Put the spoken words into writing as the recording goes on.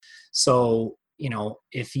So,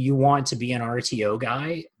 if you want to be an RTO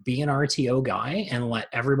guy, be an RTO guy and let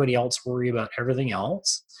everybody else worry about everything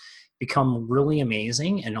else. Become really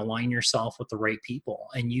amazing and align yourself with the right people,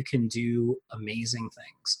 and you can do amazing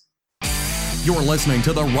things. You're listening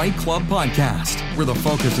to the Right Club Podcast, where the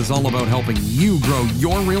focus is all about helping you grow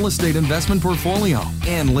your real estate investment portfolio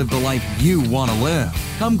and live the life you want to live.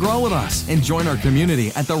 Come grow with us and join our community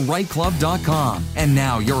at therightclub.com. And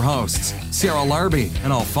now your hosts, Sarah Larby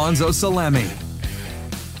and Alfonso Salemi.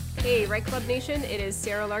 Hey, Right Club Nation, it is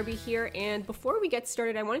Sarah Larby here, and before we get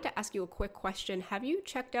started, I wanted to ask you a quick question. Have you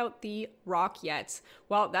checked out The Rock yet?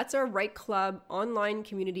 Well, that's our Right Club online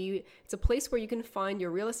community. It's a place where you can find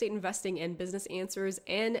your real estate investing and business answers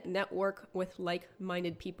and network with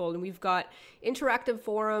like-minded people. And we've got interactive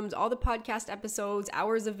forums, all the podcast episodes,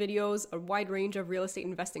 hours of videos, a wide range of real estate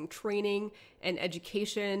investing training and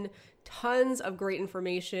education, tons of great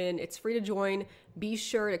information. It's free to join. Be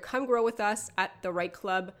sure to come grow with us at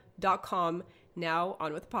therightclub.com. Now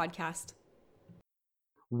on with the podcast.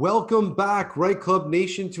 Welcome back, Right Club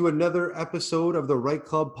Nation, to another episode of the Right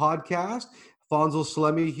Club Podcast. Alfonso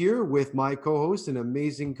Salemi here with my co-host and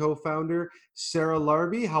amazing co-founder, Sarah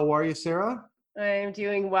Larby. How are you, Sarah? I'm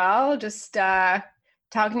doing well. Just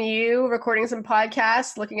talking to you, recording some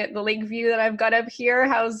podcasts, looking at the lake view that I've got up here.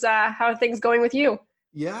 How are things going with you?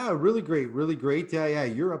 Yeah, really great, really great. Yeah.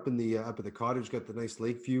 You're up in the cottage, got the nice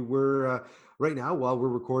lake view. We're right now, while we're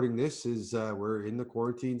recording this, we're in the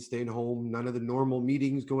quarantine, staying home. None of the normal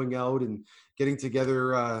meetings, going out and getting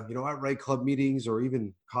together, at Right Club meetings or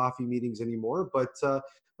even coffee meetings anymore. But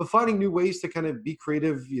finding new ways to kind of be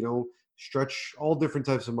creative, stretch all different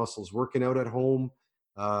types of muscles, working out at home,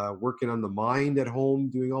 working on the mind at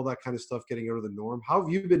home, doing all that kind of stuff, getting out of the norm. How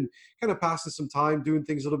have you been kind of passing some time, doing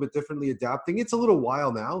things a little bit differently, adapting? It's a little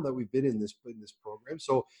while now that we've been in this program.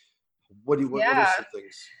 So what are some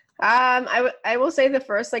things? I will say the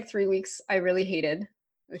first 3 weeks I really hated,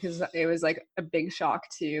 because it was like a big shock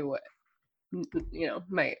to,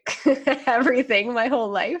 my everything, my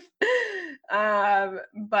whole life.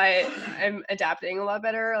 But I'm adapting a lot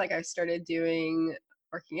better. I started doing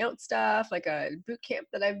working out stuff, like a boot camp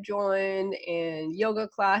that I've joined, and yoga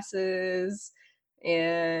classes.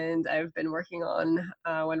 And I've been working on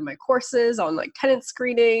one of my courses on tenant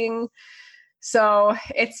screening. So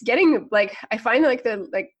it's getting I find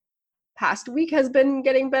the past week has been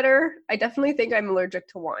getting better. I definitely think I'm allergic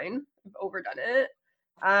to wine. I've overdone it.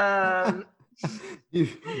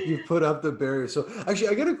 You put up the barrier. So actually,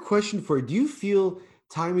 I got a question for you. Do you feel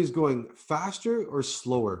time is going faster or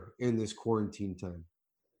slower in this quarantine time?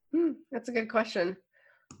 That's a good question.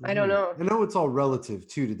 I don't know. I know it's all relative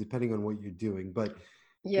too, depending on what you're doing, but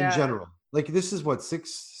in general, this is what,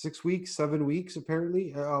 6 weeks, 7 weeks,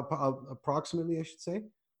 apparently, approximately, I should say.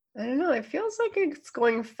 I don't know. It feels like it's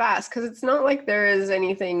going fast because it's not like there is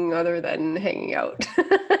anything other than hanging out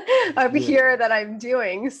up here that I'm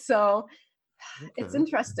doing. So It's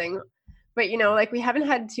interesting. But, we haven't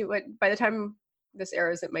had by the time this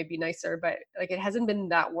airs, it might be nicer, but it hasn't been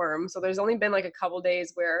that warm. So there's only been a couple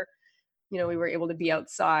days where, we were able to be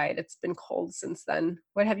outside. It's been cold since then.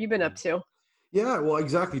 What have you been up to? Yeah, well,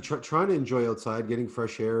 exactly. Trying to enjoy outside, getting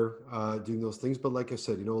fresh air, doing those things. But like I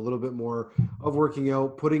said, a little bit more of working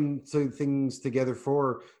out, putting some things together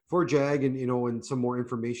for JAG and, and some more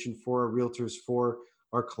information for our realtors, for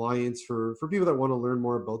our clients, for people that want to learn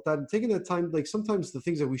more about that, and taking that time. Sometimes the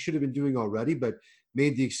things that we should have been doing already, but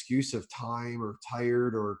made the excuse of time or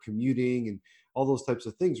tired or commuting and all those types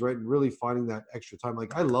of things, right? And really finding that extra time.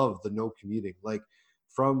 I love the no commuting,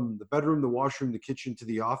 from the bedroom, the washroom, the kitchen to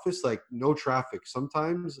the office, no traffic.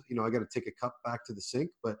 Sometimes, I got to take a cup back to the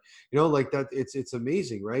sink, but that it's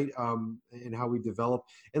amazing, right? And how we develop.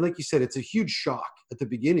 And like you said, it's a huge shock at the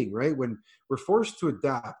beginning, right? When we're forced to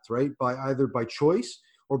adapt, right? Either by choice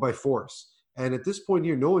or by force. And at this point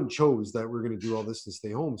here, no one chose that we're going to do all this and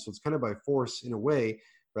stay home. So it's kind of by force in a way,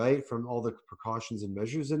 right? From all the precautions and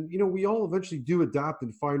measures. And, we all eventually do adapt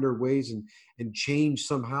and find our ways and change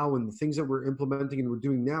somehow. And the things that we're implementing and we're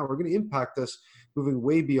doing now are going to impact us moving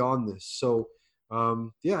way beyond this. So,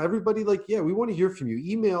 everybody, we want to hear from you.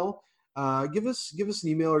 Email, give us an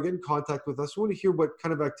email or get in contact with us. We want to hear what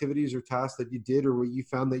kind of activities or tasks that you did or what you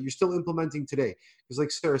found that you're still implementing today. Because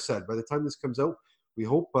like Sarah said, by the time this comes out, we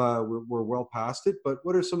hope we're well past it. But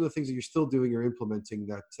what are some of the things that you're still doing or implementing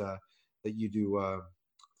that you do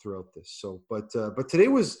throughout this. So, but today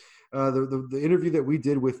was the interview that we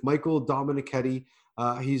did with Michael Dominichetti.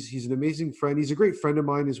 He's an amazing friend. He's a great friend of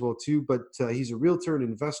mine as well too. But he's a realtor and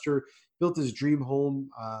investor. Built his dream home.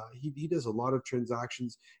 He does a lot of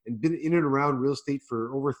transactions and been in and around real estate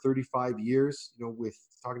for over 35 years. You know, with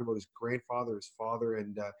talking about his grandfather, his father,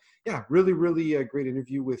 and yeah, really a great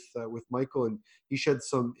interview with Michael. And he shed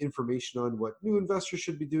some information on what new investors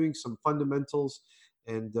should be doing, some fundamentals,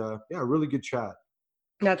 and yeah, really good chat.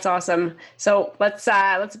 That's awesome. So let's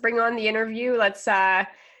bring on the interview. Let's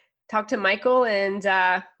talk to Michael, and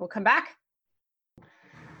we'll come back.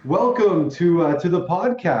 Welcome to the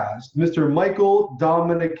podcast, Mr. Michael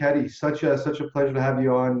Dominichetti. Such a pleasure to have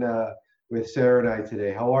you on with Sarah and I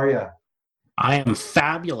today. How are you? I am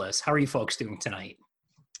fabulous. How are you folks doing tonight?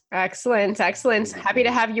 Excellent. Happy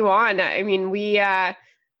to have you on. I mean, I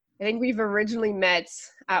think we've originally met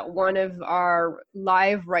at one of our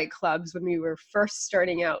live Right clubs when we were first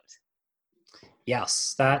starting out.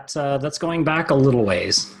 Yes, that's going back a little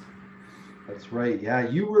ways. That's right. Yeah,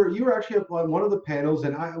 you were actually on one of the panels,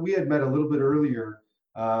 and we had met a little bit earlier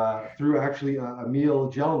through actually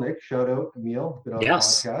Emil Jelnik. Shout out Emil, been on the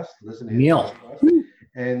podcast. Listen to his podcast.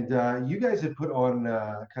 And you guys had put on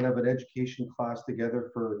kind of an education class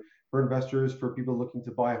together for investors, for people looking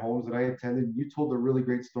to buy homes, and I attended. You told a really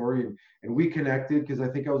great story, and we connected because I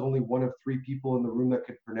think I was only one of 3 people in the room that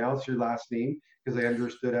could pronounce your last name, because I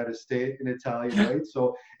understood how to say it in Italian, right?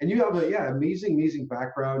 So, and you have amazing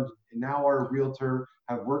background, and now are a realtor,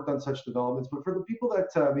 have worked on such developments. But for the people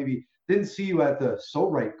that maybe didn't see you at the So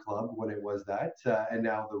Right Club when it was that, and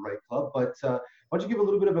now the Right Club, but why don't you give a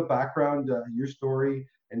little bit of a background, your story,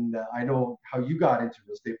 and I know how you got into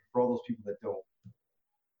real estate for all those people that don't.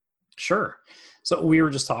 Sure. So we were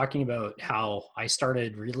just talking about how I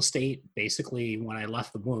started real estate basically when I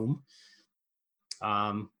left the womb.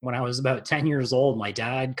 When I was about 10 years old, my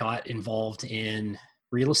dad got involved in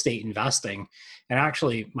real estate investing. And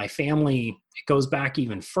actually, my family, it goes back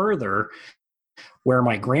even further, where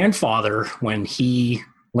my grandfather, when he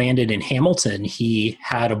landed in Hamilton, he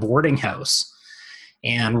had a boarding house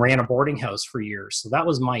and ran a boarding house for years. So that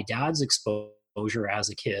was my dad's exposure as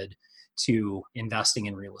a kid to investing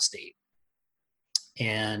in real estate.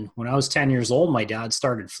 And when I was 10 years old, my dad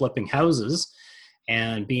started flipping houses,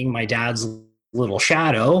 and being my dad's little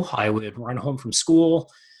shadow, I would run home from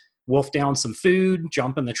school, wolf down some food,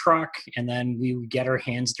 jump in the truck, and then we would get our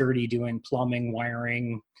hands dirty doing plumbing,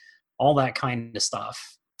 wiring, all that kind of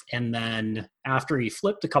stuff. And then after he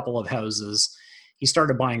flipped a couple of houses, he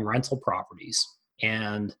started buying rental properties.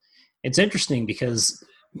 And it's interesting because,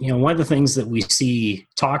 you know, one of the things that we see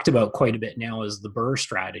talked about quite a bit now is the BRRRR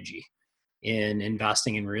strategy in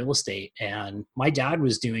investing in real estate. And my dad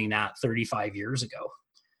was doing that 35 years ago.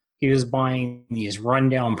 He was buying these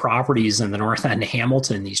rundown properties in the north end of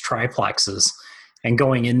Hamilton, these triplexes, and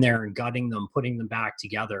going in there and gutting them, putting them back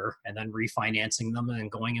together, and then refinancing them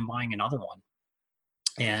and going and buying another one.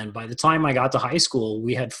 And by the time I got to high school,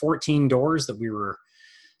 we had 14 doors that we were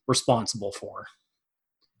responsible for.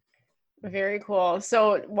 Very cool.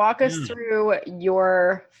 So walk us through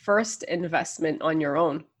your first investment on your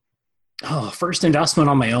own. Oh, first investment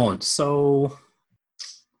on my own. So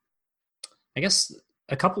I guess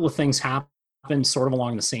a couple of things happened sort of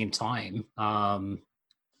along the same time.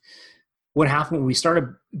 What happened when we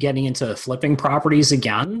started getting into flipping properties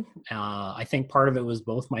again, I think part of it was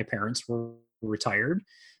both my parents were retired.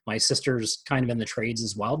 My sister's kind of in the trades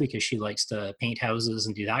as well because she likes to paint houses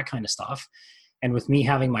and do that kind of stuff. And with me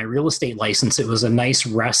having my real estate license, it was a nice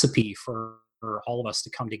recipe for all of us to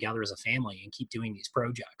come together as a family and keep doing these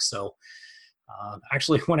projects. So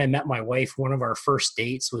actually, when I met my wife, one of our first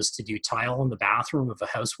dates was to do tile in the bathroom of a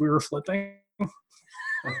house we were flipping.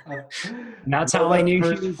 And that's how I knew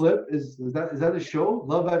first flip is that a show?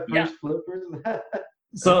 Love at first flip?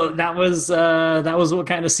 So that was what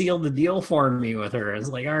kind of sealed the deal for me with her. It's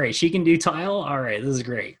like, all right, she can do tile. All right, this is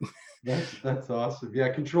great. That's awesome. Yeah,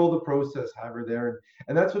 control the process, have her there,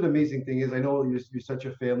 and that's what the amazing thing is. I know you're such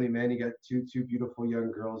a family man. You got two beautiful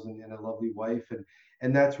young girls and a lovely wife,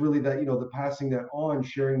 and that's really that, you know, the passing that on,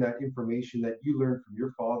 sharing that information that you learned from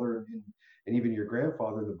your father and even your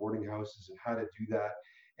grandfather in the boarding houses and how to do that.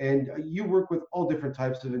 And you work with all different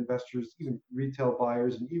types of investors, even retail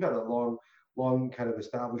buyers, and you've had a long kind of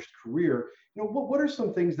established career. You know, what are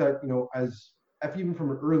some things that, you know, if even from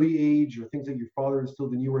an early age, or things that your father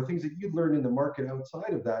instilled in you, or things that you learned in the market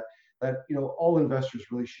outside of that, you know, all investors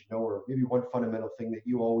really should know, or maybe one fundamental thing that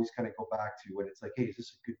you always kind of go back to when it's like, hey, is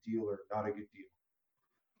this a good deal or not a good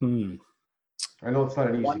deal? I know it's not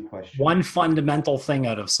an easy question. One fundamental thing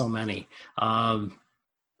out of so many. I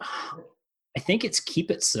think it's keep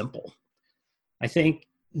it simple. I think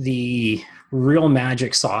the real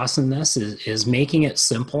magic sauce in this is making it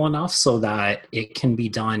simple enough so that it can be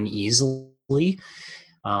done easily.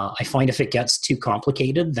 I find if it gets too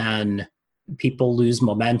complicated, then people lose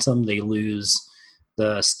momentum, they lose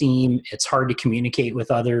the steam. It's hard to communicate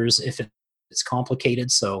with others if it's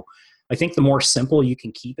complicated. So I think the more simple you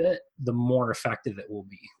can keep it, the more effective it will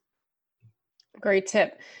be. Great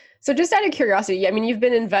tip. So just out of curiosity, I mean, you've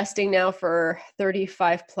been investing now for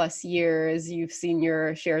 35 plus years. You've seen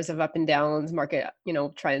your shares of up and downs, market,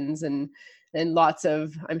 trends and lots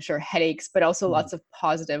of, I'm sure, headaches, but also lots of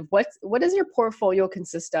positive. What does your portfolio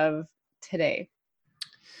consist of today?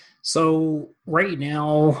 So right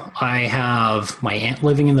now I have my aunt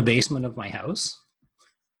living in the basement of my house,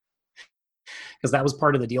 because that was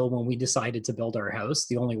part of the deal when we decided to build our house.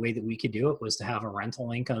 The only way that we could do it was to have a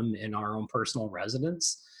rental income in our own personal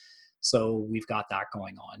residence. So we've got that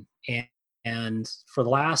going on. And for the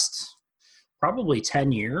last probably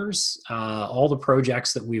 10 years, all the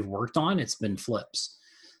projects that we've worked on, it's been flips.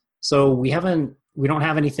 So we don't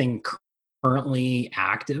have anything currently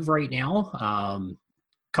active right now.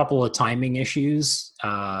 Couple of timing issues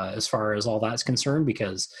as far as all that's concerned,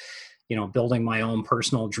 because building my own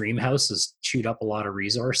personal dream house has chewed up a lot of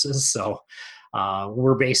resources. So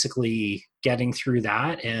we're basically getting through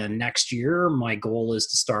that. And next year, my goal is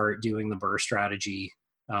to start doing the BRRRR strategy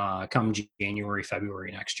come January,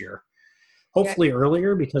 February next year. Hopefully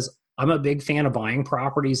earlier, because I'm a big fan of buying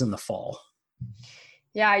properties in the fall.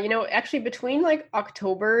 Yeah, actually between like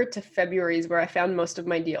October to February is where I found most of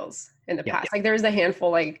my deals in the past. Like there's a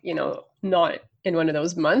handful, not in one of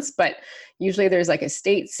those months, but usually there's like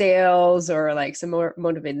estate sales or like some more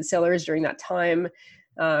motivated sellers during that time.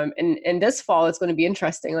 And this fall, it's going to be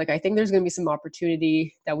interesting. Like I think there's going to be some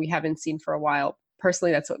opportunity that we haven't seen for a while.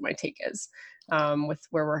 Personally, that's what my take is with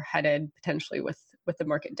where we're headed potentially with the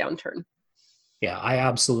market downturn. Yeah, I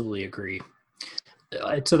absolutely agree.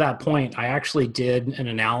 To that point, I actually did an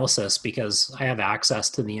analysis because I have access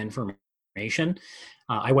to the information.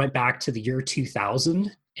 I went back to the year 2000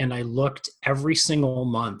 and I looked every single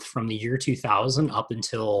month from the year 2000 up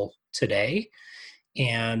until today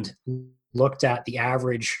and looked at the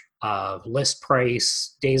average list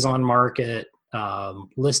price, days on market,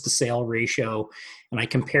 list to sale ratio, and I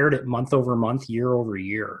compared it month over month, year over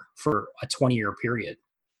year for a 20-year period.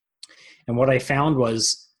 And what I found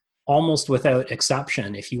was, almost without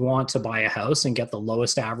exception, if you want to buy a house and get the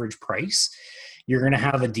lowest average price, you're going to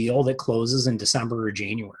have a deal that closes in December or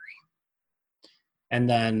January. And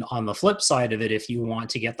then on the flip side of it, if you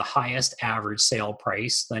want to get the highest average sale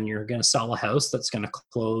price, then you're going to sell a house that's going to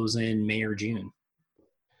close in May or June.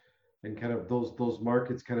 And kind of those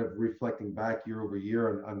markets kind of reflecting back year over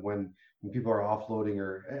year on when people are offloading,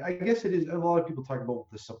 or I guess it is, a lot of people talk about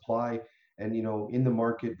the supply and in the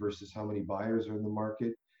market versus how many buyers are in the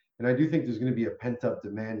market. And I do think there's going to be a pent up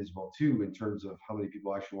demand as well too, in terms of how many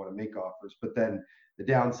people actually want to make offers. But then the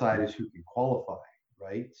downside is who can qualify,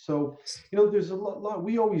 right? So there's a lot.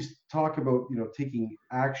 We always talk about taking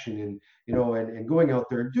action and going out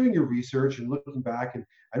there and doing your research and looking back. And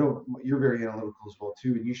I know you're very analytical as well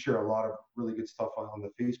too, and you share a lot of really good stuff on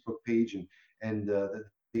the Facebook page and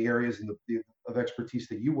the areas of expertise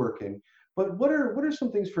that you work in. But what are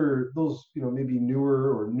some things for those maybe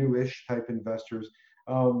newer or newish type investors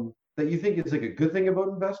that you think is like a good thing about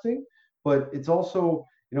investing, but it's also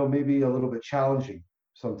maybe a little bit challenging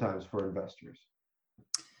sometimes for investors?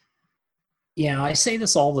 Yeah, I say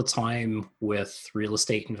this all the time with real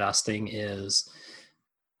estate investing is,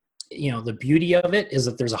 the beauty of it is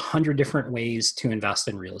that there's 100 different ways to invest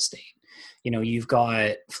in real estate. You've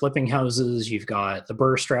got flipping houses, you've got the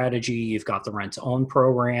BRRRR strategy, you've got the rent to own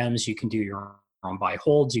programs, you can do your own buy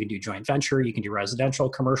holds, you can do joint venture, you can do residential,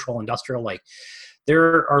 commercial, industrial. Like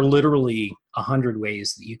there are literally 100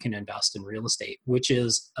 ways that you can invest in real estate, which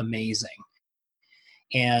is amazing.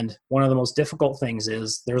 And one of the most difficult things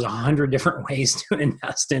is there's 100 different ways to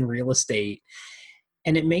invest in real estate.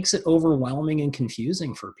 And it makes it overwhelming and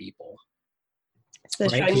confusing for people. It's the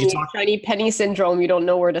shiny penny syndrome. You don't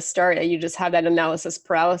know where to start. You just have that analysis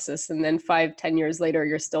paralysis. And then 5-10 years later,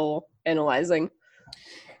 you're still analyzing.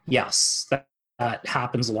 Yes, that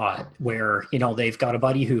happens a lot where, they've got a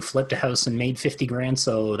buddy who flipped a house and made 50 grand.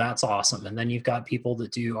 So that's awesome. And then you've got people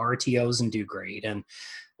that do RTOs and do great. And,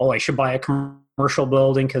 I should buy a commercial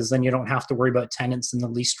building because then you don't have to worry about tenants and the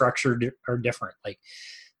lease structure are different. Like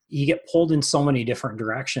you get pulled in so many different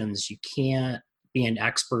directions. You can't be an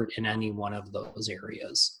expert in any one of those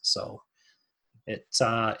areas. So it's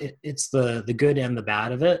the good and the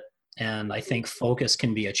bad of it. And I think focus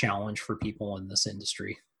can be a challenge for people in this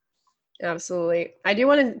industry. Absolutely. I do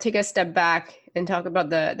want to take a step back and talk about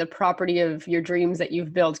the property of your dreams that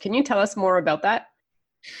you've built. Can you tell us more about that?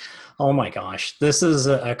 Oh my gosh, this is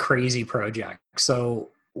a crazy project. So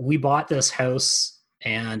we bought this house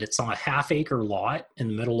and it's on a half-acre lot in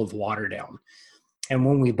the middle of Waterdown. And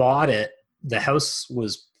when we bought it, the house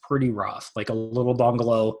was pretty rough, like a little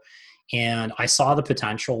bungalow. And I saw the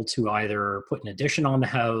potential to either put an addition on the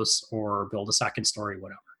house or build a second story,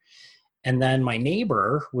 whatever. And then my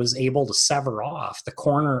neighbor was able to sever off the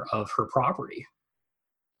corner of her property.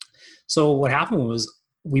 So what happened was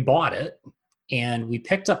we bought it and we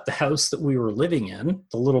picked up the house that we were living in,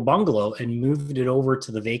 the little bungalow, and moved it over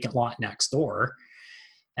to the vacant lot next door.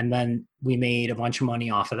 And then we made a bunch of money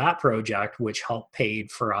off of that project, which helped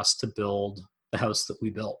paid for us to build the house that we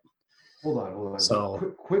built. Hold on.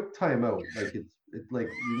 So, Quick time out. Like it's like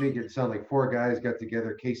you make it sound like four guys got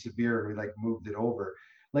together, case of beer, and we like moved it over.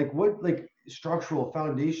 Like what, like structural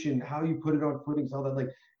foundation, how you put it on footings, all that. Like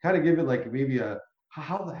kind of give it like maybe a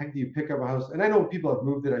how the heck do you pick up a house? And I know people have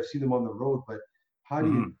moved it. I've seen them on the road, but how do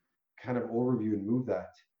you mhm. kind of overview and move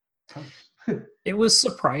that house? It was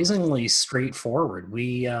surprisingly straightforward.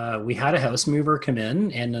 We had a house mover come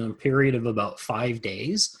in a period of about 5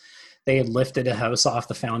 days, they had lifted a house off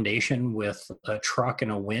the foundation with a truck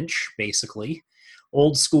and a winch, basically.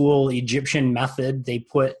 Old school Egyptian method. They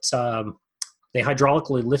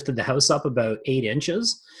hydraulically lifted the house up about 8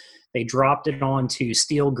 inches. They dropped it onto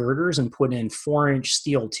steel girders and put in 4-inch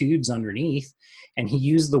steel tubes underneath. And he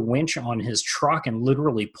used the winch on his truck and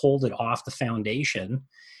literally pulled it off the foundation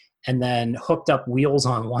and then hooked up wheels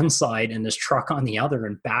on one side and his truck on the other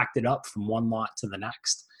and backed it up from one lot to the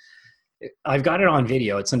next. I've got it on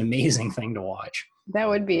video. It's an amazing thing to watch. That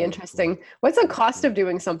would be interesting. What's the cost of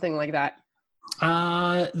doing something like that?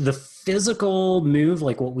 The physical move,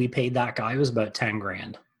 like what we paid that guy, was about 10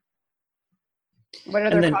 grand. What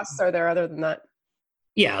And other then, costs are there other than that?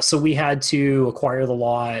 yeah, so we had to acquire the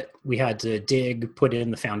lot. We had to dig, put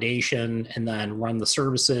in the foundation, and then run the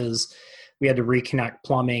services. We had to reconnect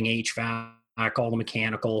plumbing, HVAC, all the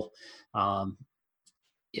mechanical. Um,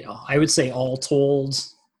 I would say all told,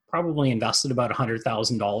 probably invested about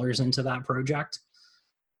 $100,000 into that project.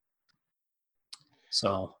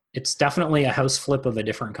 So it's definitely a house flip of a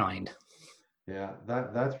different kind. Yeah,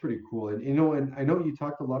 that's pretty cool. And and I know you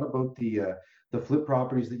talked a lot about the flip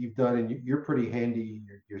properties that you've done, and you're pretty handy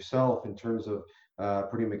yourself in terms of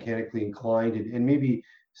pretty mechanically inclined. And maybe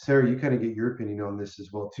Sarah, you kind of get your opinion on this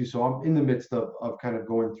as well too. So I'm in the midst of kind of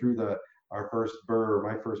going through my first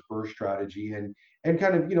burr strategy, and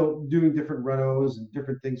kind of doing different renos and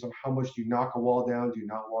different things on how much do you knock a wall down, do you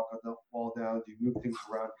not walk the wall down, do you move things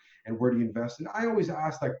around, and where do you invest? And I always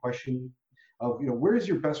ask that question of where's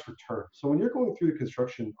your best return. So when you're going through the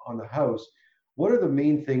construction on the house, what are the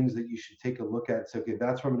main things that you should take a look at? So okay,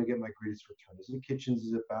 that's where I'm going to get my greatest return. Is it kitchens?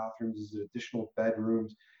 Is it bathrooms? Is it additional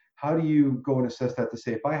bedrooms? How do you go and assess that to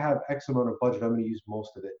say if I have X amount of budget, I'm going to use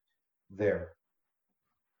most of it there?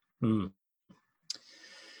 Hmm.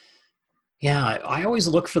 Yeah, I always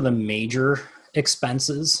look for the major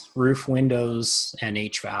expenses. Roof, windows, and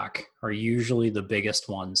HVAC are usually the biggest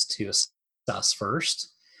ones to assess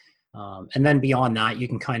first. And then beyond that, you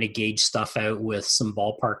can kind of gauge stuff out with some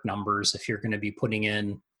ballpark numbers. If you're going to be putting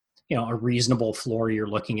in, a reasonable floor, you're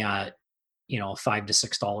looking at, $5 to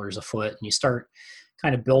 $6 a foot, and you start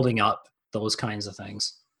kind of building up those kinds of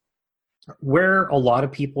things. Where a lot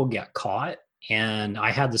of people get caught, and I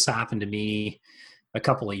had this happen to me a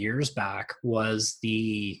couple of years back, was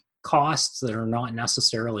the costs that are not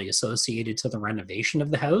necessarily associated to the renovation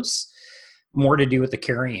of the house, more to do with the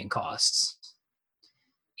carrying costs.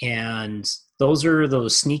 And those are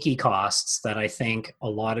those sneaky costs that I think a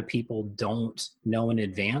lot of people don't know in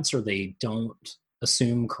advance, or they don't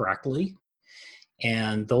assume correctly.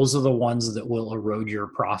 And those are the ones that will erode your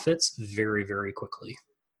profits very, very quickly.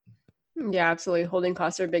 Yeah, absolutely. Holding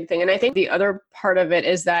costs are a big thing. And I think the other part of it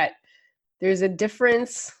is that there's a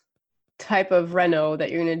difference type of reno that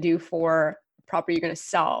you're going to do for a property you're going to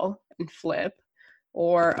sell and flip,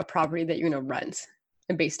 or a property that you're going to rent,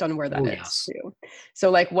 and based on where that is Yes. too. So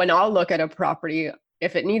like when I'll look at a property,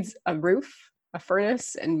 if it needs a roof, a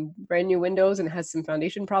furnace, and brand new windows, and has some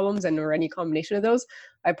foundation problems, and or any combination of those,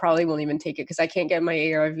 I probably won't even take it because I can't get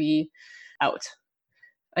my ARV out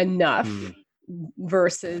enough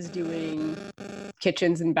versus doing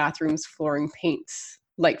kitchens and bathrooms, flooring, paints,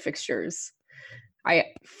 light fixtures. I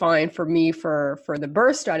find for me, for the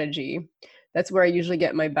burr strategy, that's where I usually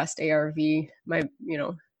get my best ARV,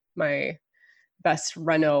 my best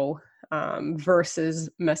reno, versus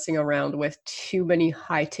messing around with too many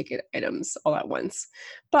high ticket items all at once.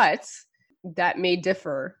 But that may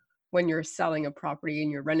differ when you're selling a property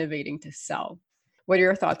and you're renovating to sell. What are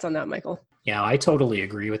your thoughts on that, Michael? Yeah, I totally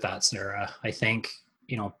agree with that, Sarah. I think,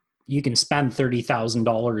 you can spend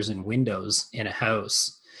 $30,000 in windows in a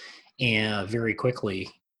house and very quickly,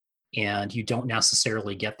 and you don't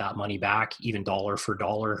necessarily get that money back, even dollar for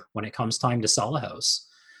dollar, when it comes time to sell a house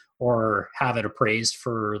or have it appraised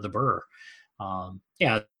for the burr.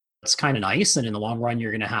 Yeah, it's kind of nice. And in the long run,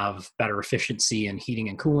 you're going to have better efficiency in heating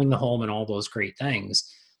and cooling the home and all those great things.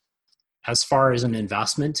 As far as an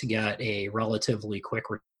investment to get a relatively quick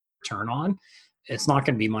return on, it's not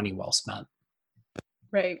going to be money well spent.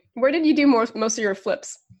 Right. Where did you do most of your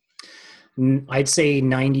flips? I'd say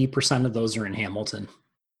 90% of those are in Hamilton.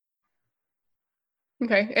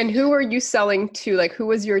 Okay. And who are you selling to? Like, who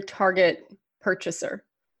was your target purchaser?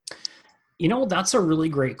 That's a really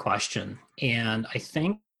great question. And I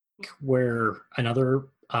think where another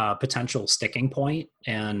potential sticking point,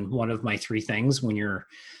 and one of my three things when you're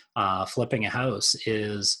flipping a house,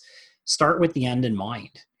 is start with the end in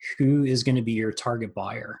mind. Who is going to be your target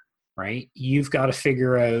buyer, right? You've got to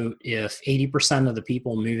figure out if 80% of the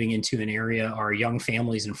people moving into an area are young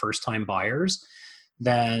families and first-time buyers,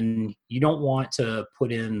 then you don't want to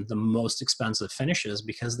put in the most expensive finishes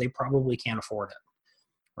because they probably can't afford it,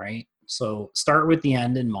 right? So start with the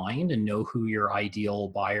end in mind and know who your ideal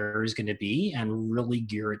buyer is going to be and really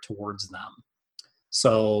gear it towards them.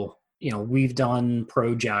 So, we've done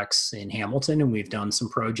projects in Hamilton and we've done some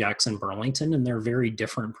projects in Burlington, and they're very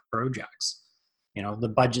different projects. The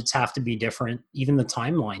budgets have to be different. Even the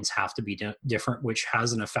timelines have to be different, which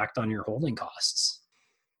has an effect on your holding costs.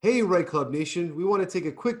 Hey, Right Club Nation. We want to take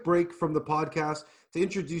a quick break from the podcast to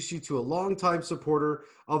introduce you to a longtime supporter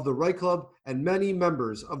of the Right Club and many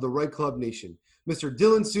members of the Right Club Nation, Mr.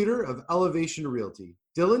 Dylan Suter of Elevation Realty.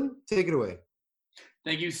 Dylan, take it away.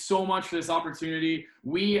 Thank you so much for this opportunity.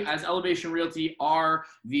 We, as Elevation Realty, are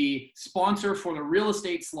the sponsor for the real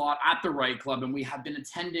estate slot at the Right Club, and we have been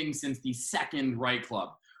attending since the second Right Club.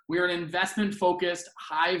 We are an investment-focused,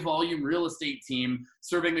 high-volume real estate team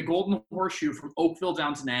serving the Golden Horseshoe from Oakville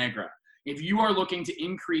down to Niagara. If you are looking to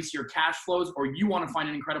increase your cash flows or you want to find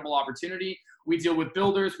an incredible opportunity, we deal with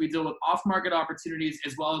builders, we deal with off-market opportunities,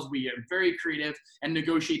 as well as we are very creative and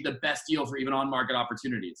negotiate the best deal for even on-market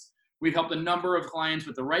opportunities. We've helped a number of clients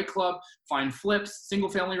with the Right Club find flips,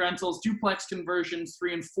 single-family rentals, duplex conversions,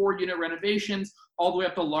 3 and 4 unit renovations, all the way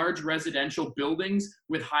up to large residential buildings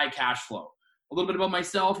with high cash flow. A little bit about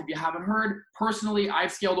myself, if you haven't heard, personally,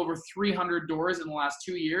 I've scaled over 300 doors in the last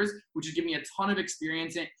 2 years, which has given me a ton of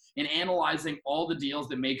experience in analyzing all the deals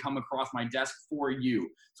that may come across my desk for you.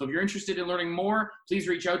 So if you're interested in learning more, please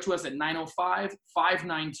reach out to us at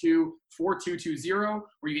 905-592-4220,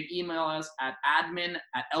 or you can email us at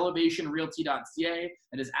admin@elevationrealty.ca.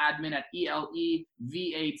 That is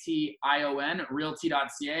admin@ELEVATION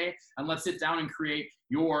realty.ca. And let's sit down and create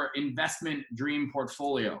your investment dream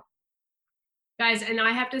portfolio. Guys, and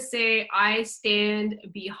I have to say, I stand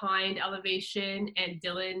behind Elevation and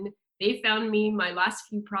Dylan. They found me my last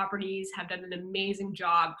few properties, have done an amazing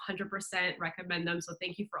job, 100% recommend them. So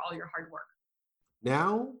thank you for all your hard work.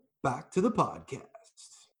 Now, back to the podcast.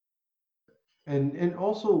 And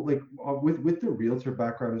also like with the realtor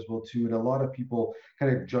background as well too, and a lot of people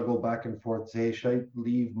kind of juggle back and forth, say, hey, should I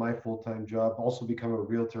leave my full-time job, also become a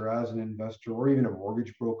realtor as an investor or even a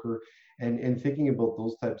mortgage broker, and thinking about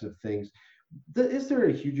those types of things. Is there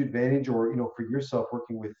a huge advantage, or for yourself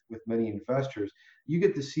working with many investors, you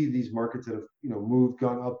get to see these markets that have moved,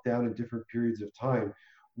 gone up, down in different periods of time.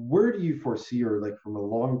 Where do you foresee, or like from a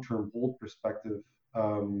long-term hold perspective,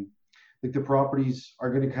 like the properties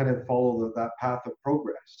are going to kind of follow that path of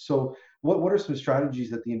progress? So what are some strategies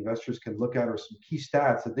that the investors can look at, or some key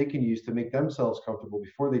stats that they can use to make themselves comfortable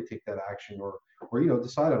before they take that action, or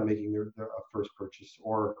decide on making their first purchase,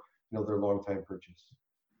 or their long-time purchase?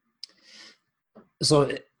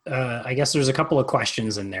 So I guess there's a couple of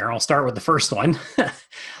questions in there. I'll start with the first one.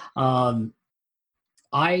 The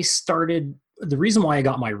reason why I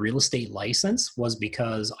got my real estate license was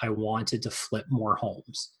because I wanted to flip more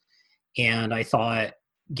homes. And I thought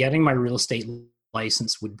getting my real estate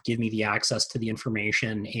license would give me the access to the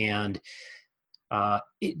information, and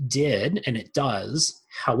it did, and it does.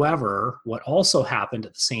 However, what also happened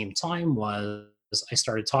at the same time was I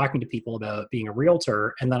started talking to people about being a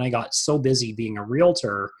realtor, and then I got so busy being a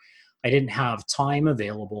realtor, I didn't have time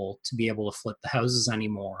available to be able to flip the houses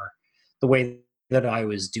anymore the way that I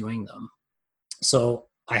was doing them. So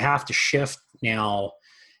I have to shift now.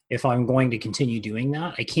 If I'm going to continue doing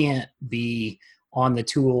that, I can't be on the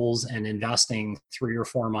tools and investing 3 or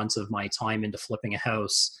 4 months of my time into flipping a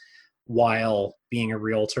house while being a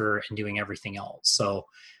realtor and doing everything else. So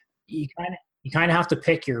you kind of you kind of have to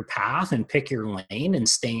pick your path and pick your lane and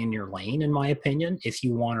stay in your lane, in my opinion, if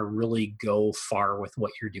you want to really go far with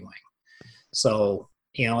what you're doing. So,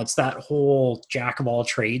 it's that whole jack of all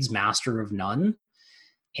trades, master of none.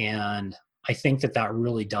 And I think that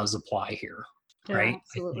really does apply here, Yeah, right?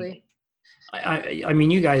 absolutely. I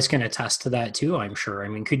mean, you guys can attest to that too, I'm sure. I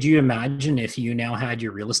mean, could you imagine if you now had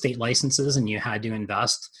your real estate licenses and you had to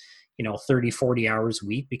invest, 30, 40 hours a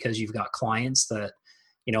week because you've got clients that,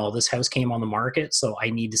 this house came on the market, so I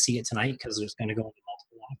need to see it tonight because there's going to go into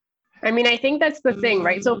multiple offers. I mean, I think that's the thing,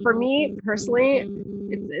 right? So for me personally,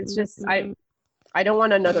 it's just I don't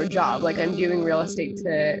want another job. Like, I'm doing real estate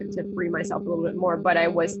to free myself a little bit more. But I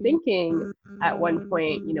was thinking at one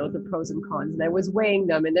point, the pros and cons, and I was weighing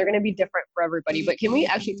them, and they're going to be different for everybody. But can we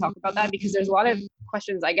actually talk about that? Because there's a lot of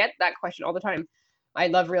questions. I get that question all the time. I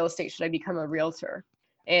love real estate. Should I become a realtor?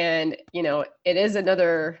 And, it is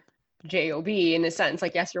another job in a sense.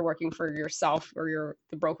 Like, yes, you're working for yourself or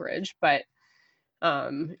the brokerage, but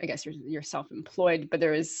I guess you're self-employed. But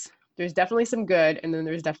there's definitely some good, and then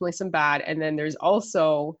there's definitely some bad, and then there's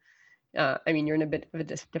also I mean, you're in a bit of a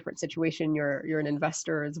different situation. You're an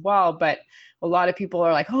investor as well, but a lot of people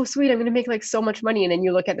are like, oh sweet, I'm going to make like so much money. And then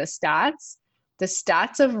you look at the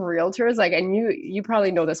stats of realtors, like, and you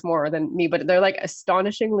probably know this more than me, but they're like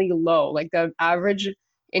astonishingly low. Like, the average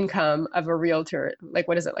income of a realtor, like,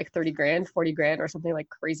 what is it, like 30 grand, 40 grand or something, like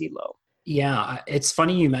crazy low. Yeah, it's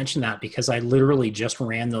funny you mentioned that because I literally just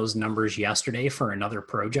ran those numbers yesterday for another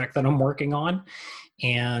project that I'm working on.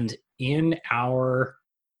 And in our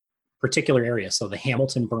particular area, so the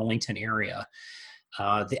Hamilton Burlington area,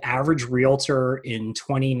 the average realtor in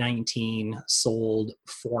 2019 sold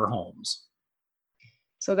 4 homes.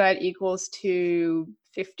 So that equals to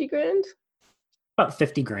 50 grand? About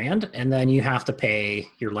 50 grand. And then you have to pay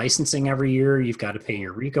your licensing every year. You've got to pay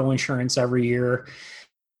your RICO insurance every year.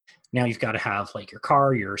 Now you've got to have like your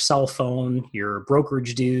car, your cell phone, your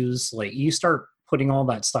brokerage dues. Like, you start putting all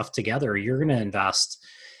that stuff together, you're going to invest.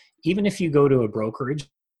 Even if you go to a brokerage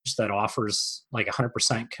that offers like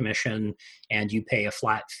 100% commission and you pay a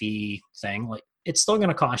flat fee thing, like, it's still going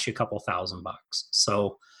to cost you a couple $1,000.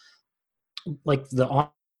 So, like, the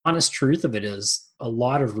honest truth of it is a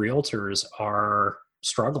lot of realtors are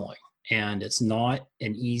struggling, and it's not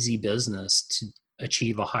an easy business to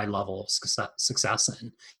achieve a high level of success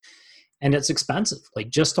in. And it's expensive. Like,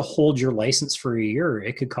 just to hold your license for a year,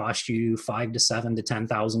 it could cost you $5,000 to $7,000 to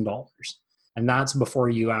 $10,000, and that's before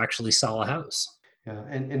you actually sell a house. Yeah,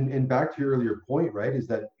 and back to your earlier point, right, is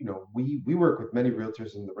that we work with many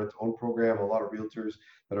realtors in the rent to own program, a lot of realtors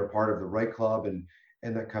that are part of the Right Club and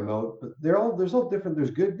that come out, but there's all different. There's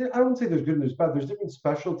good. I don't say there's good and there's bad. There's different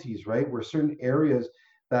specialties, right? Where certain areas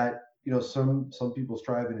that some people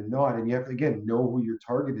strive in and not, and you have to again know who your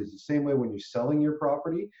target is. The same way when you're selling your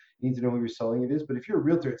property, you need to know who you're selling it is. But if you're a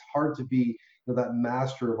realtor, it's hard to be that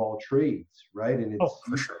master of all trades, right? And Oh,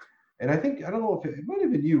 for sure. and I think I don't know if it might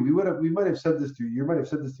have been you. We might have said this to you. You might have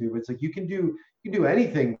said this to me, but it's like you can do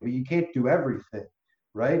anything, but you can't do everything,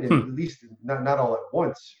 right? And at least not all at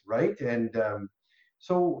once, right? And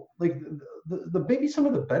so like the maybe some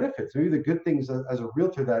of the benefits, maybe the good things as a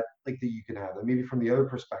realtor that you can have, and maybe from the other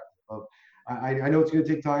perspective of I know it's going to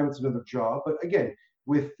take time, it's another job, but again,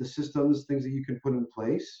 with the systems, things that you can put in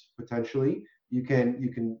place, potentially you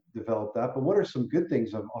can develop that. But what are some good things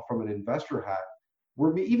from an investor hat?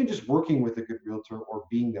 We're even just working with a good realtor or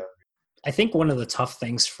being that. I think one of the tough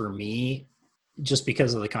things for me, just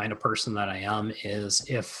because of the kind of person that I am, is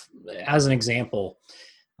if, as an example,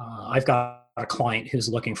 I've got a client who's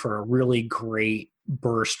looking for a really great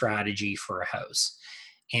BRRRR strategy for a house,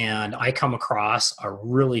 and I come across a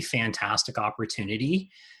really fantastic opportunity.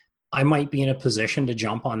 I might be in a position to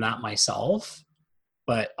jump on that myself,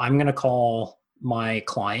 but I'm going to call my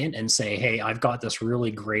client and say, hey, I've got this really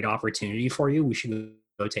great opportunity for you. We should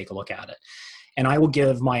go take a look at it. And I will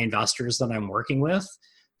give my investors that I'm working with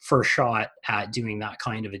first shot at doing that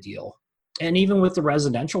kind of a deal. And even with the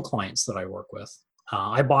residential clients that I work with,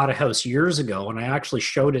 I bought a house years ago and I actually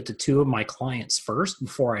showed it to 2 of my clients first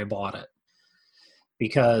before I bought it,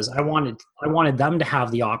 because I wanted them to have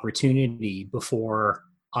the opportunity before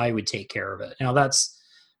I would take care of it. Now, that's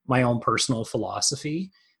my own personal philosophy.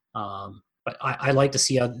 But I like to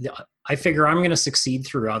see, I figure I'm going to succeed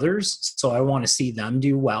through others. So I want to see them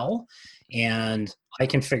do well, and I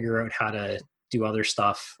can figure out how to do other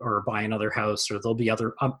stuff or buy another house, or there'll be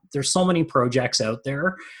other, there's so many projects out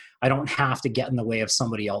there. I don't have to get in the way of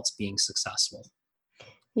somebody else being successful.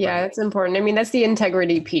 Yeah, that's important. I mean, that's the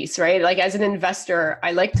integrity piece, right? Like as an investor,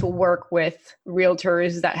 I like to work with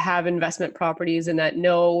realtors that have investment properties and that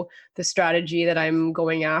know the strategy that I'm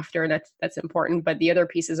going after, and that's important. But the other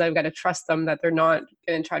piece is I've got to trust them that they're not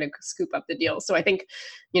going to try to scoop up the deal. So I think,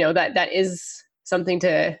 that is something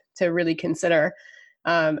to really consider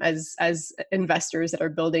as investors that are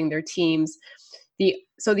building their teams.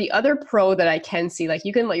 The other pro that I can see, like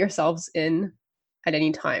you can let yourselves in at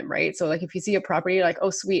any time, right? So like if you see a property, you're like,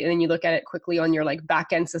 oh sweet, and then you look at it quickly on your like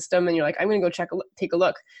back end system, and you're like, I'm gonna go take a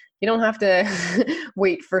look. You don't have to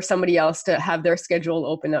wait for somebody else to have their schedule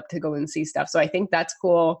open up to go and see stuff. So I think that's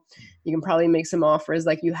cool. You can probably make some offers.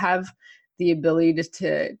 Like you have the ability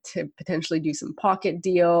to potentially do some pocket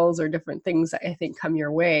deals or different things that I think come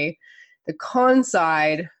your way. The con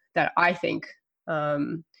side that I think,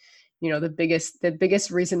 the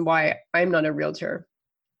biggest reason why I'm not a realtor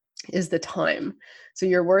is the time. So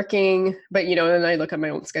you're working, but and I look at my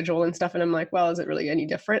own schedule and stuff and I'm like, well, is it really any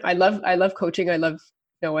different? I love coaching. I love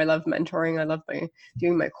mentoring. I love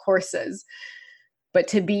doing my courses, but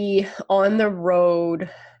to be on the road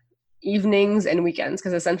evenings and weekends,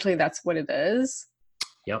 because essentially that's what it is.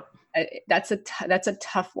 Yep. That's a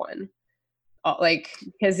tough one. Like,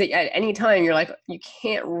 because at any time you're like, you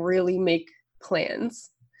can't really make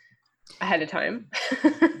plans ahead of time.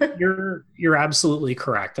 You're absolutely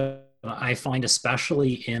correct. I find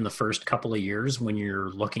especially in the first couple of years when you're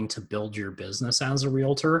looking to build your business as a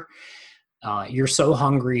realtor, you're so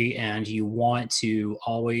hungry and you want to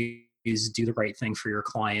always do the right thing for your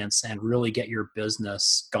clients and really get your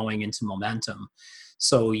business going into momentum.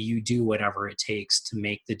 So you do whatever it takes to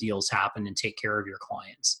make the deals happen and take care of your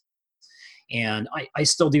clients. And I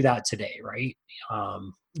still do that today, right?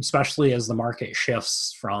 Especially as the market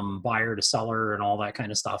shifts from buyer to seller and all that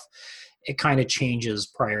kind of stuff, it kind of changes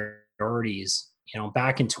priorities.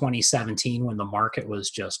 Back in 2017, when the market was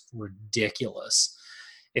just ridiculous,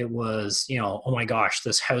 it was, oh my gosh,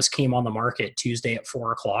 this house came on the market Tuesday at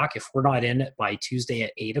 4:00. If we're not in it by Tuesday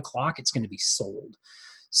at 8:00, it's going to be sold.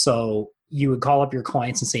 So you would call up your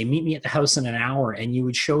clients and say, meet me at the house in an hour. And you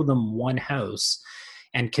would show them one house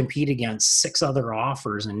and compete against 6 other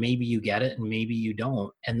offers, and maybe you get it and maybe you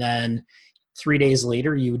don't. And then 3 days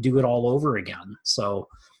later, you would do it all over again. So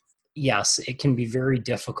yes, it can be very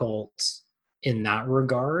difficult in that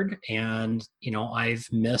regard. And, I've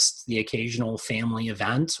missed the occasional family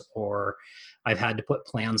event, or I've had to put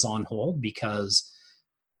plans on hold because,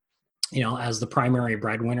 as the primary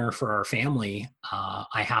breadwinner for our family,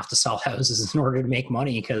 I have to sell houses in order to make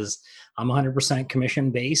money because I'm 100%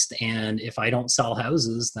 commission based. And if I don't sell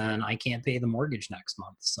houses, then I can't pay the mortgage next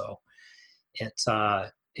month. So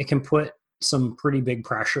it can put some pretty big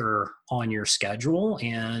pressure on your schedule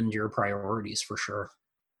and your priorities for sure.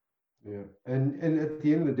 Yeah. And at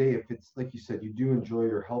the end of the day, if it's like you said, you do enjoy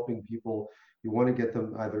you're helping people, you want to get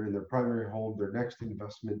them either in their primary home, their next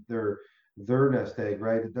investment, their nest egg,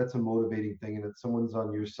 right? That's a motivating thing, and that someone's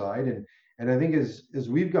on your side. And I think as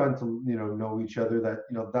we've gotten to know each other, that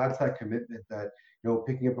that's that commitment, that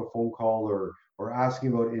picking up a phone call or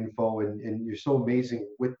asking about info, and you're so amazing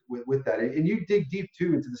with that. And you dig deep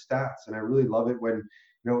too into the stats, and I really love it when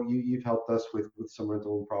you've helped us with some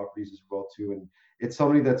rental properties as well too. And it's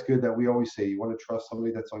somebody that's good, that we always say you want to trust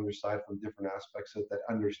somebody that's on your side from different aspects that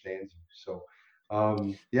understands you. So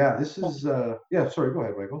yeah, this is yeah, sorry, go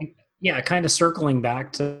ahead, Michael. Yeah, kind of circling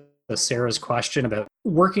back to Sarah's question about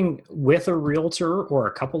working with a realtor or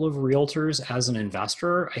a couple of realtors as an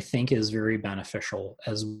investor, I think is very beneficial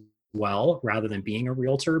as well, rather than being a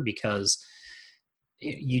realtor, because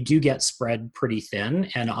you do get spread pretty thin.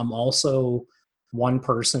 And I'm also one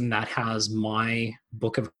person that has my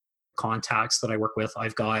book of contacts that I work with.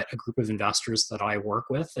 I've got a group of investors that I work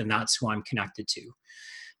with, and that's who I'm connected to.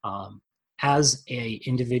 As a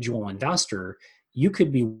individual investor, you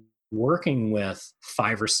could be working with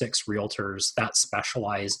 5 or 6 realtors that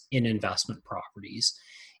specialize in investment properties.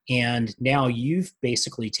 And now you've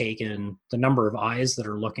basically taken the number of eyes that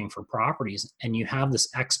are looking for properties, and you have this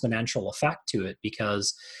exponential effect to it,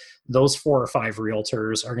 because those 4 or 5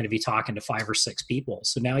 realtors are going to be talking to 5 or 6 people.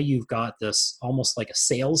 So now you've got this almost like a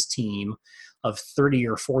sales team of 30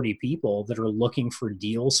 or 40 people that are looking for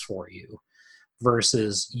deals for you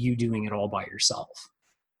versus you doing it all by yourself.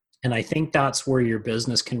 And I think that's where your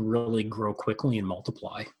business can really grow quickly and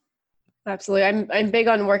multiply. Absolutely. I'm big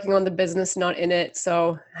on working on the business, not in it.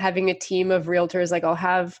 So having a team of realtors, like I'll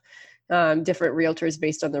have different realtors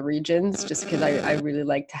based on the regions, just because I really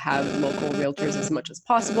like to have local realtors as much as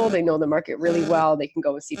possible. They know the market really well. They can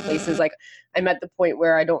go and see places. Like I'm at the point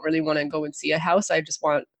where I don't really want to go and see a house. I just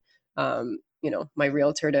want my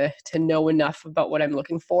realtor to know enough about what I'm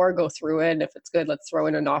looking for, go through it. And if it's good, let's throw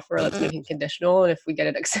in an offer, let's make it conditional. And if we get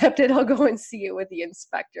it accepted, I'll go and see it with the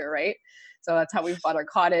inspector, right? So that's how we've bought our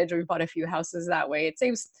cottage, or we've bought a few houses that way. It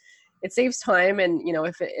saves time. And,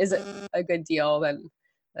 if it is a good deal, then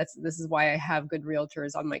this is why I have good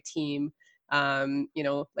realtors on my team.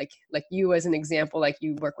 Like you as an example, like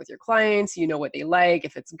you work with your clients, what they like.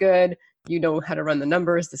 If it's good, you know how to run the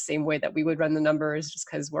numbers the same way that we would run the numbers, just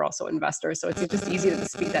because we're also investors. So it's just easy to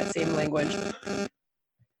speak that same language.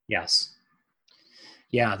 Yes.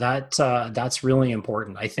 Yeah, that's really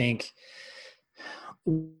important. I think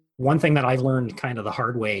one thing that I've learned kind of the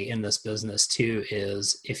hard way in this business too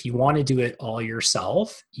is if you want to do it all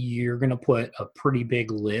yourself, you're going to put a pretty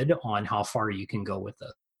big lid on how far you can go with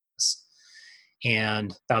this.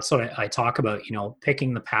 And that's what I talk about,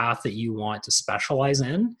 picking the path that you want to specialize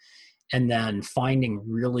in, and then finding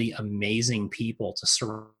really amazing people to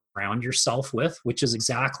surround yourself with, which is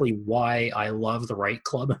exactly why I love the Right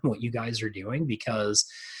Club and what you guys are doing, because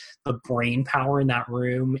the brain power in that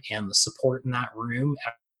room and the support in that room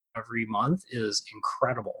every month is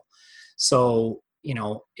incredible. So,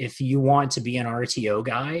 if you want to be an RTO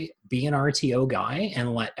guy, be an RTO guy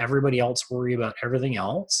and let everybody else worry about everything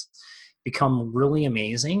else. Become really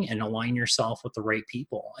amazing and align yourself with the right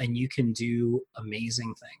people, and you can do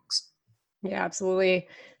amazing things. Yeah, absolutely.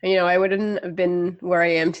 And, I wouldn't have been where I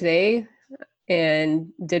am today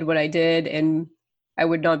and did what I did, and I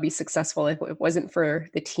would not be successful if it wasn't for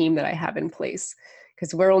the team that I have in place,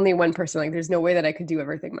 because we're only one person. Like, there's no way that I could do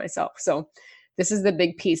everything myself. So this is the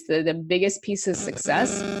big piece. The biggest piece of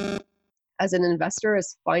success as an investor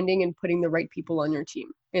is finding and putting the right people on your team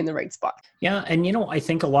in the right spot. Yeah. And, I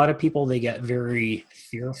think a lot of people, they get very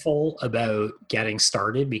fearful about getting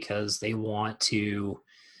started because they want to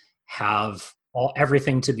have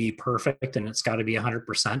everything to be perfect and it's got to be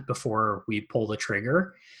 100% before we pull the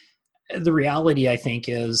trigger. The reality, I think,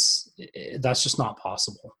 is that's just not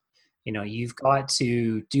possible. You've got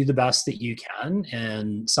to do the best that you can,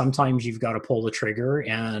 and sometimes you've got to pull the trigger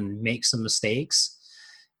and make some mistakes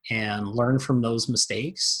and learn from those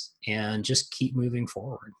mistakes and just keep moving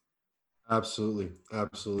forward. Absolutely.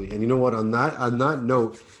 And you know what, on that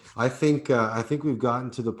note, I think we've gotten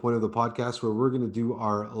to the point of the podcast where we're going to do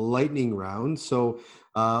our lightning round. So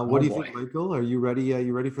what do you think, Michael? Are you ready?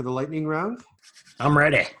 You ready for the lightning round? I'm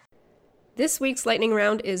ready. This week's lightning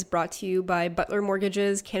round is brought to you by Butler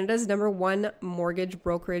Mortgages, Canada's #1 mortgage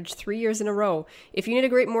brokerage, 3 years in a row. If you need a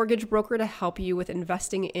great mortgage broker to help you with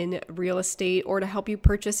investing in real estate or to help you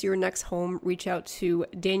purchase your next home, reach out to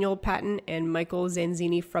Daniel Patton and Michael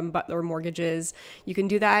Zanzini from Butler Mortgages. You can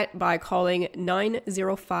do that by calling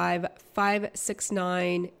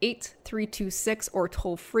 905-569-8326 or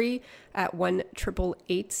toll free at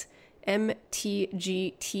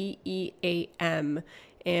 1-888-MTGTEAM.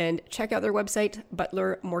 And check out their website,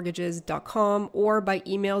 butlermortgages.com, or by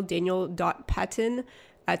email,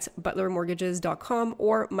 daniel.patton@butlermortgages.com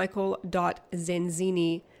or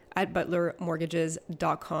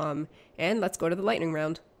michael.zanzini@butlermortgages.com. And let's go to the lightning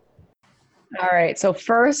round. All right. So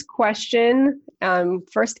first question,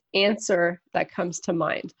 first answer that comes to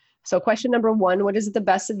mind. So question number 1, what is the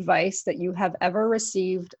best advice that you have ever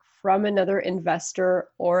received from another investor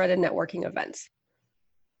or at a networking event?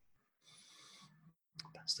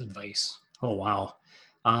 Advice. Oh, wow.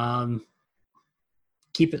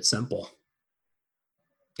 Keep it simple.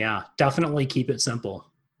 Yeah, definitely keep it simple.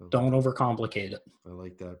 Don't overcomplicate it. I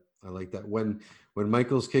like that. When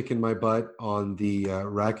Michael's kicking my butt on the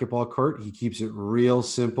racquetball court, he keeps it real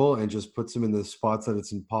simple and just puts them in the spots that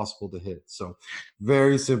it's impossible to hit. So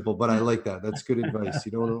very simple, but I like that. That's good advice.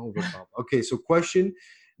 You don't want to overcomplicate. Okay, so question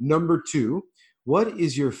number 2, what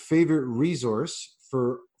is your favorite resource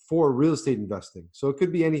for real estate investing? So it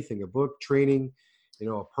could be anything, a book, training,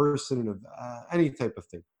 a person, any type of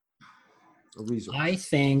thing, a resource. I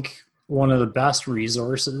think one of the best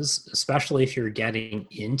resources, especially if you're getting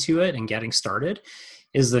into it and getting started,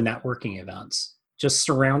 is the networking events. Just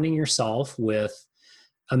surrounding yourself with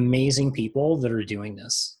amazing people that are doing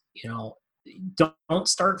this. Don't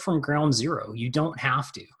start from ground zero. You don't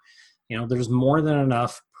have to. There's more than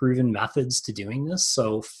enough proven methods to doing this.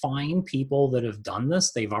 So find people that have done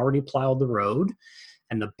this. They've already plowed the road.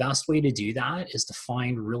 And the best way to do that is to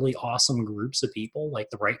find really awesome groups of people like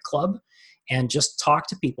the Right Club and just talk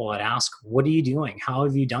to people and ask, what are you doing? How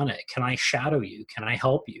have you done it? Can I shadow you? Can I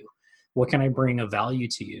help you? What can I bring of value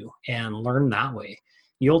to you? And learn that way.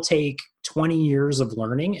 You'll take 20 years of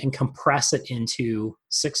learning and compress it into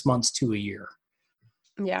 6 months to a year.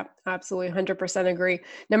 Yeah, absolutely. 100% agree.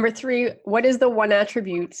 Number 3, what is the one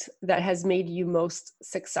attribute that has made you most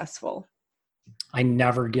successful? I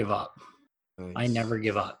never give up. I never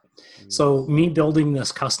give up. Nice. So me building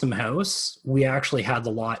this custom house, we actually had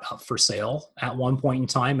the lot up for sale at one point in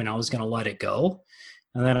time, and I was going to let it go.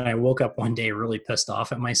 And then I woke up one day really pissed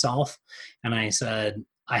off at myself. And I said,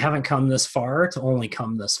 I haven't come this far to only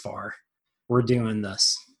come this far. We're doing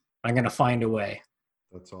this. I'm going to find a way.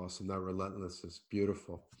 That's awesome. That relentless is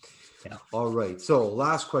beautiful. Yeah. All right. So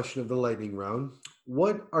last question of the lightning round.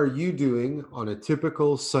 What are you doing on a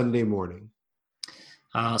typical Sunday morning?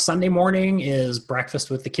 Sunday morning is breakfast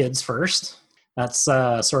with the kids first. That's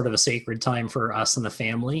sort of a sacred time for us and the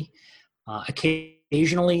family.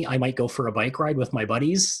 Occasionally, I might go for a bike ride with my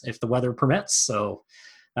buddies if the weather permits. So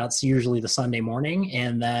that's usually the Sunday morning.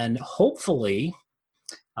 And then hopefully,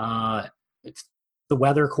 if the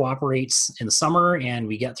weather cooperates in the summer and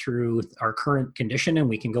we get through our current condition and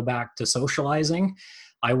we can go back to socializing,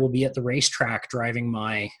 I will be at the racetrack driving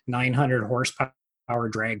my 900 horsepower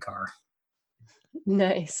drag car.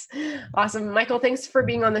 Nice. Awesome. Michael, thanks for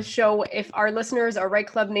being on the show. If our listeners or Right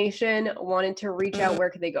Club Nation wanted to reach out, where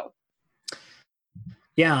could they go?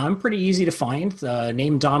 Yeah, I'm pretty easy to find.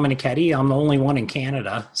 Named Dominicetti. I'm the only one in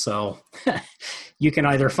Canada. So you can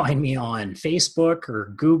either find me on Facebook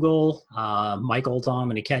or Google, Michael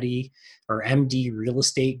Dominicetti, or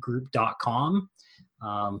mdrealestategroup.com.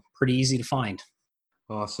 Pretty easy to find.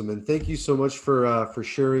 Awesome. And thank you so much for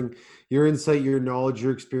sharing your insight, your knowledge,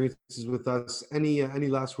 your experiences with us. Any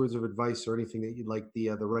last words of advice or anything that you'd like the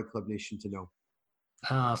Right Club Nation to know?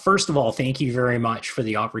 First of all, thank you very much for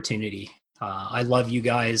the opportunity. I love you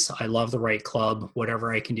guys. I love the Right Club.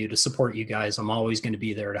 Whatever I can do to support you guys, I'm always going to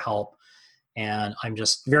be there to help. And I'm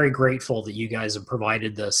just very grateful that you guys have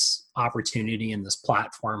provided this opportunity and this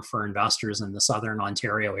platform for investors in the Southern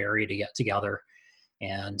Ontario area to get together.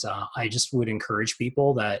 And I just would encourage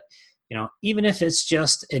people that, even if it's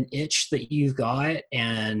just an itch that you've got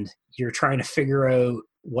and you're trying to figure out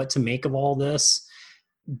what to make of all this,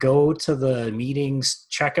 go to the meetings,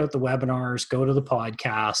 check out the webinars, go to the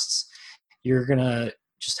podcasts. You're going to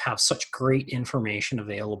just have such great information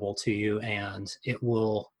available to you, and it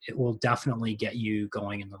will definitely get you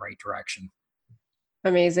going in the right direction.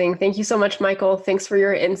 Amazing. Thank you so much, Michael. Thanks for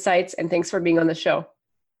your insights and thanks for being on the show.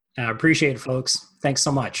 I appreciate it, folks. Thanks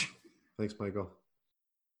so much. Thanks, Michael.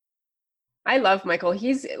 I love Michael.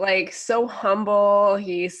 He's so humble.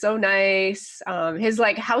 He's so nice. His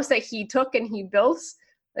house that he took and he built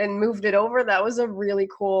and moved it over, that was a really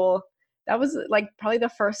cool, that was probably the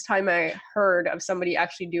first time I heard of somebody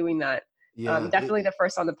actually doing that. Yeah, definitely the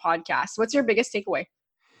first on the podcast. What's your biggest takeaway?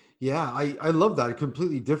 Yeah, I love that.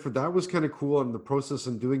 Completely different. That was kind of cool in the process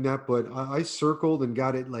of doing that. But I circled and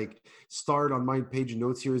got it starred on my page of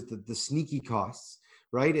notes here is the sneaky costs,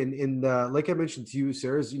 right? And like I mentioned to you,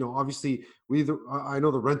 Sarah, is, obviously I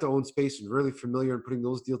know the rent to own space and really familiar in putting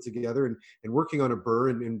those deals together and working on a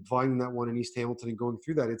BRRRR and finding that one in East Hamilton and going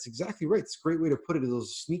through that. It's exactly right. It's a great way to put it.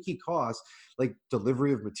 Those sneaky costs, like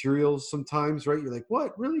delivery of materials sometimes, right? You're like,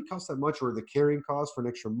 what really costs that much? Or the carrying cost for an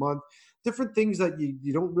extra month, different things that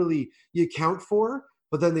you don't really, you account for,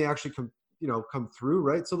 but then they actually come through,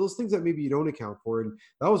 right? So those things that maybe you don't account for. And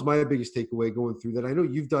that was my biggest takeaway going through that. I know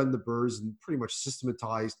you've done the BRRRRs and pretty much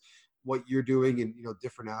systematized what you're doing and,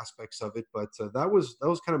 different aspects of it. But that was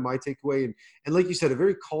kind of my takeaway. And like you said, a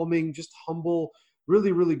very calming, just humble,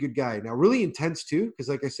 really, really good guy. Now, really intense too, because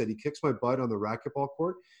like I said, he kicks my butt on the racquetball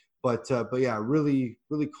court. But yeah, really,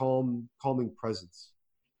 really calming presence.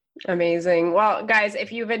 Amazing. Well, guys,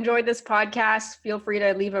 if you've enjoyed this podcast, feel free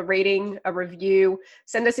to leave a rating, a review,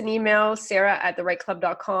 send us an email,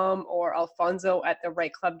 sarah@therightclub.com or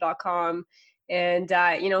alfonso@therightclub.com. And,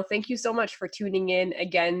 thank you so much for tuning in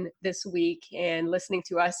again this week and listening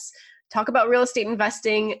to us talk about real estate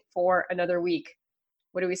investing for another week.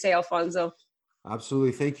 What do we say, Alfonso?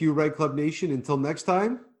 Absolutely. Thank you, Right Club Nation. Until next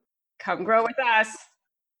time, come grow with us.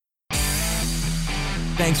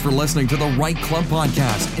 Thanks for listening to the Right Club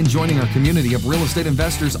podcast and joining our community of real estate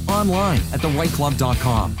investors online at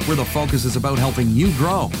therightclub.com, where the focus is about helping you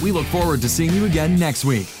grow. We look forward to seeing you again next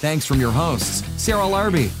week. Thanks from your hosts, Sarah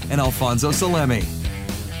Larby and Alfonso Salemi.